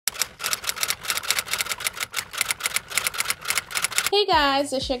Hey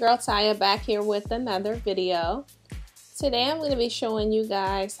guys, it's your girl Taya back here with another video. Today I'm going to be showing you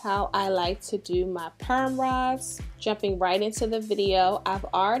guys how I like to do my perm rods. Jumping right into the video, I've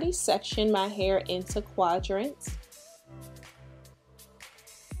already sectioned my hair into quadrants.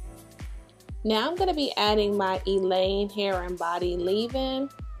 Now I'm going to be adding my Elaine hair and body leave-in.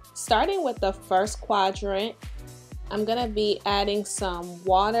 Starting with the first quadrant, I'm going to be adding some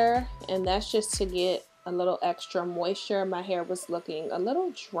water, and that's just to get a little extra moisture. My hair was looking a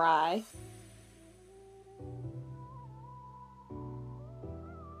little dry.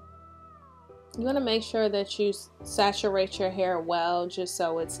 You want to make sure that you saturate your hair well just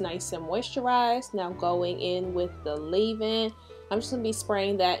so it's nice and moisturized. Now going in with the leave-in, I'm just going to be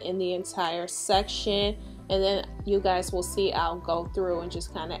spraying that in the entire section, and then you guys will see I'll go through and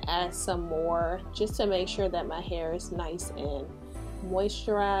just kind of add some more just to make sure that my hair is nice and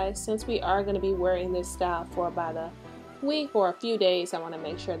moisturized. Since we are going to be wearing this style for about a week or a few days, I want to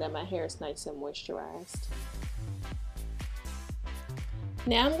make sure that my hair is nice and moisturized.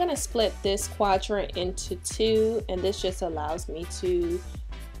 Now I'm going to split this quadrant into two, and this just allows me to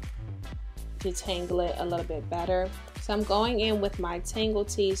detangle it a little bit better. So I'm going in with my tangle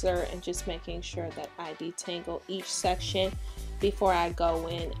teaser and just making sure that I detangle each section before I go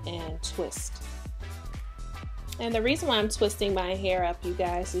in and twist. And the reason why I'm twisting my hair up, you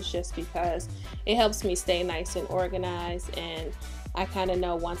guys, is just because it helps me stay nice and organized, and I kind of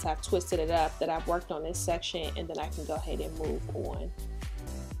know once I've twisted it up that I've worked on this section, and then I can go ahead and move on.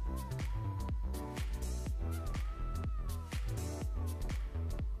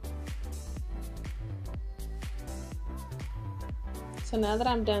 So now that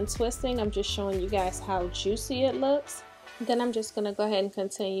I'm done twisting, I'm just showing you guys how juicy it looks. Then I'm just going to go ahead and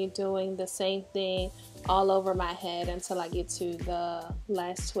continue doing the same thing all over my head until I get to the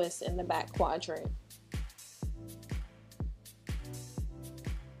last twist in the back quadrant.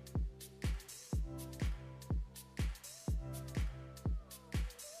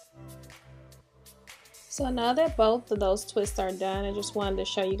 So now that both of those twists are done, I just wanted to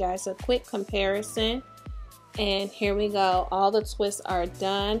show you guys a quick comparison. And here we go, all the twists are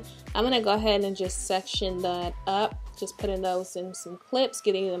done. I'm going to go ahead and just section that up, just putting those in some clips,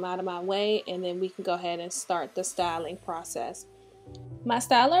 getting them out of my way, and then we can go ahead and start the styling process. My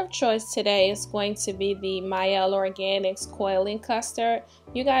style of choice today is going to be the Mielle Organics Coiling Custard.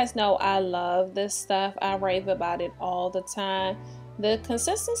 You guys know I love this stuff. I rave about it all the time. The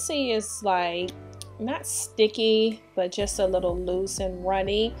consistency is like not sticky, but just a little loose and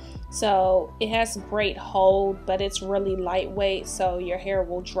runny. So it has great hold, but it's really lightweight, so your hair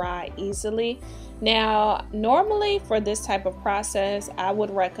will dry easily. Now, normally for this type of process, I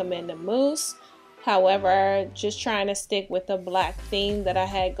would recommend a mousse. However, just trying to stick with the black theme that I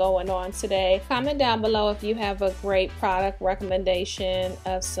had going on today. Comment down below if you have a great product recommendation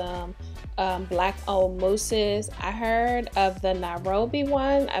of some black owned mousses. I heard of the Nairobi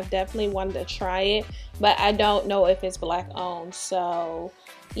one. I've definitely wanted to try it, but I don't know if it's black owned. So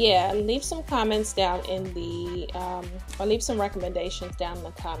yeah, leave some comments down in the or leave some recommendations down in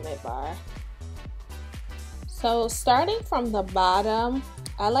the comment bar. So starting from the bottom,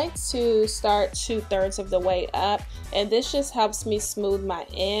 I like to start 2/3 of the way up, and this just helps me smooth my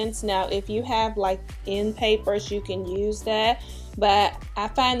ends. Now if you have like end papers, you can use that, but I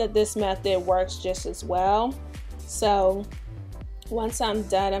find that this method works just as well. So once I'm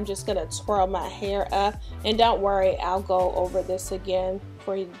done, I'm just gonna twirl my hair up, and don't worry, I'll go over this again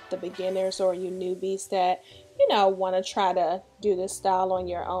for the beginners or you newbies that, you know, want to try to do this style on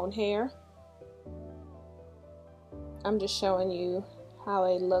your own hair. I'm just showing you how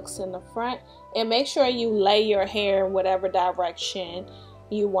it looks in the front, and make sure you lay your hair in whatever direction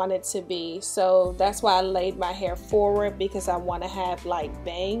you want it to be. So that's why I laid my hair forward, because I want to have like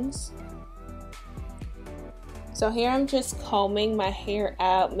bangs. So here I'm just combing my hair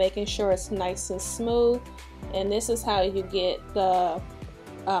out, making sure it's nice and smooth, and this is how you get the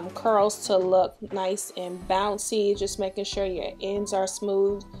curls to look nice and bouncy, just making sure your ends are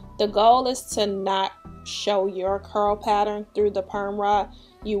smooth. The goal is to not show your curl pattern through the perm rod.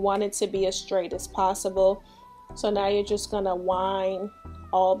 You want it to be as straight as possible. So now you're just going to wind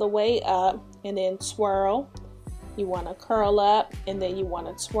all the way up and then twirl. You want to curl up and then you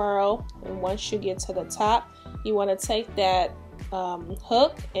want to twirl, and once you get to the top, you want to take that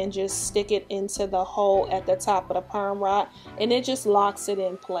hook and just stick it into the hole at the top of the perm rod, and it just locks it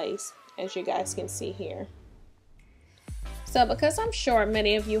in place, as you guys can see here. So because I'm sure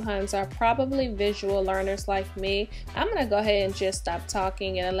many of you Huns are probably visual learners like me, I'm going to go ahead and just stop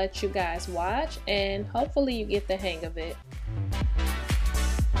talking and let you guys watch, and hopefully you get the hang of it.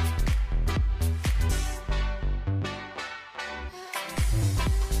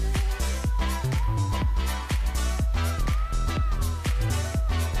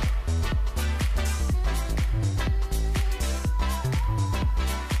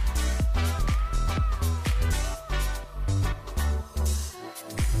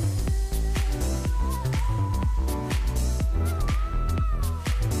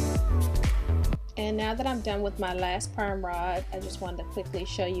 And now that I'm done with my last perm rod, I just wanted to quickly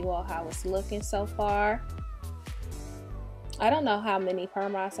show you all how it's looking so far. I don't know how many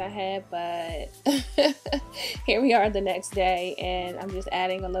perm rods I had, but here we are the next day, and I'm just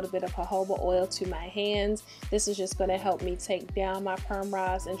adding a little bit of jojoba oil to my hands. This is just going to help me take down my perm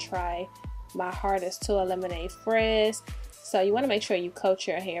rods and try my hardest to eliminate frizz. So you want to make sure you coat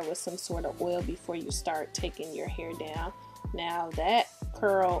your hair with some sort of oil before you start taking your hair down. Now that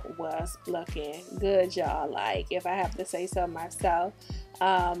curl was looking good, y'all. Like, if I have to say so myself,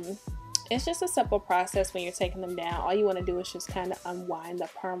 it's just a simple process when you're taking them down. All you want to do is just kind of unwind the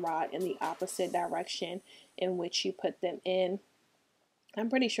perm rod in the opposite direction in which you put them in. I'm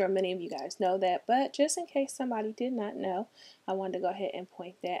pretty sure many of you guys know that, but just in case somebody did not know, I wanted to go ahead and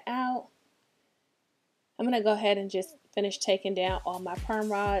point that out. I'm going to go ahead and just finish taking down all my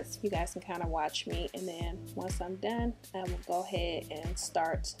perm rods. You guys can kind of watch me, and then once I'm done, I will go ahead and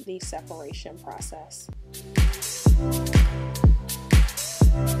start the separation process.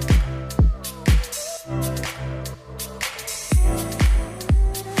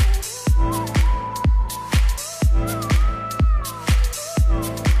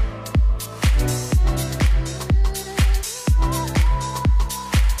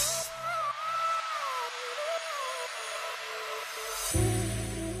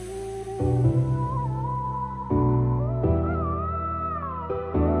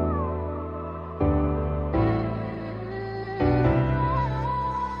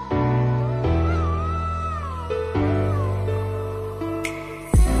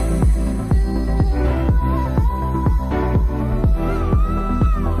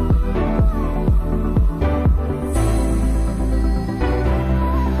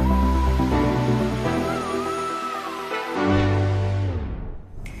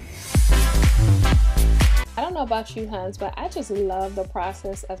 About you, Huns, but I just love the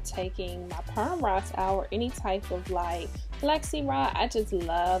process of taking my perm rods out, or any type of like flexi rod. I just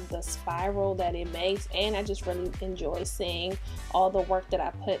love the spiral that it makes, and I just really enjoy seeing all the work that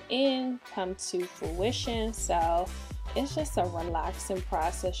I put in come to fruition. So it's just a relaxing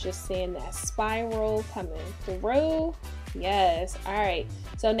process, just seeing that spiral coming through. Yes. All right,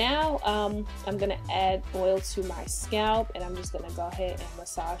 so now I'm gonna add oil to my scalp, and I'm just gonna go ahead and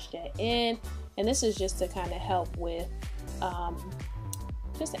massage that in. And this is just to kind of help with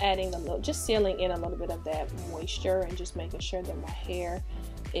just adding a little, just sealing in a little bit of that moisture, and just making sure that my hair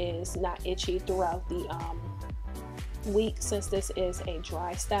is not itchy throughout the week, since this is a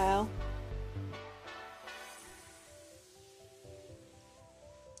dry style.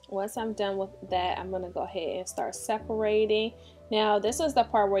 Once I'm done with that, I'm going to go ahead and start separating. Now, this is the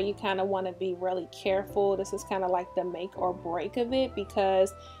part where you kind of want to be really careful. This is kind of like the make or break of it,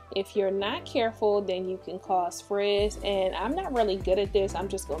 because if you're not careful, then you can cause frizz. And I'm not really good at this. I'm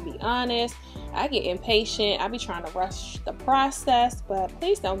just going to be honest. I get impatient. I be trying to rush the process, but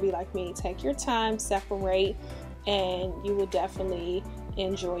please don't be like me. Take your time, separate, and you will definitely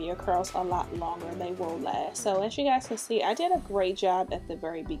enjoy your curls a lot longer. They will last. So as you guys can see, I did a great job at the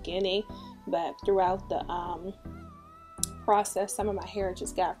very beginning, but throughout the process, some of my hair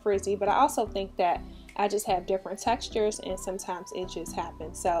just got frizzy. But I also think that I just have different textures, and sometimes it just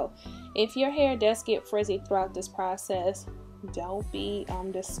happens. So if your hair does get frizzy throughout this process, don't be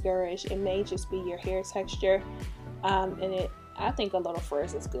discouraged. It may just be your hair texture, and I think a little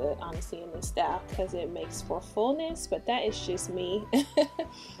frizz is good, honestly, in this style, because it makes for fullness, but that is just me.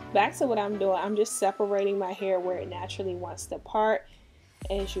 Back to what I'm doing. I'm just separating my hair where it naturally wants to part,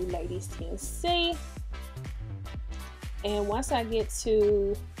 as you ladies can see. And once I get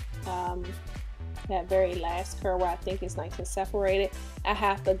to that very last curl where I think it's nice and separated, I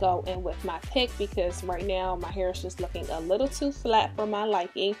have to go in with my pick, because right now my hair is just looking a little too flat for my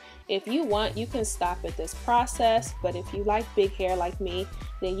liking. If you want, you can stop at this process, but if you like big hair like me,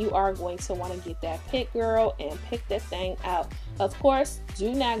 then you are going to want to get that pick, girl, and pick that thing out. Of course,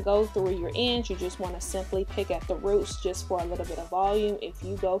 do not go through your ends. You just want to simply pick at the roots, just for a little bit of volume. If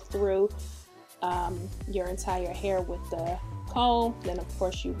you go through your entire hair with the comb, then of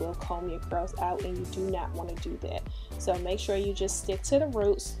course you will comb your curls out, and you do not want to do that. So make sure you just stick to the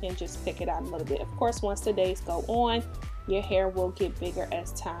roots and just pick it out a little bit. Of course, once the days go on, your hair will get bigger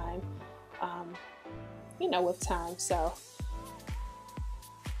as time, with time. So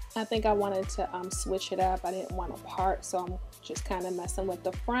I think I wanted to switch it up. I didn't want to part, so I'm just kind of messing with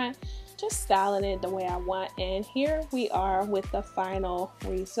the front, just styling it the way I want. And here we are with the final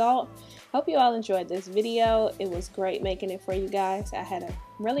result. Hope you all enjoyed this video. It was great making it for you guys. I had a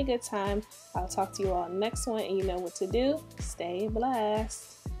really good time. I'll talk to you all next one, and you know what to do. Stay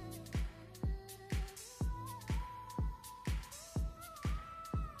blessed.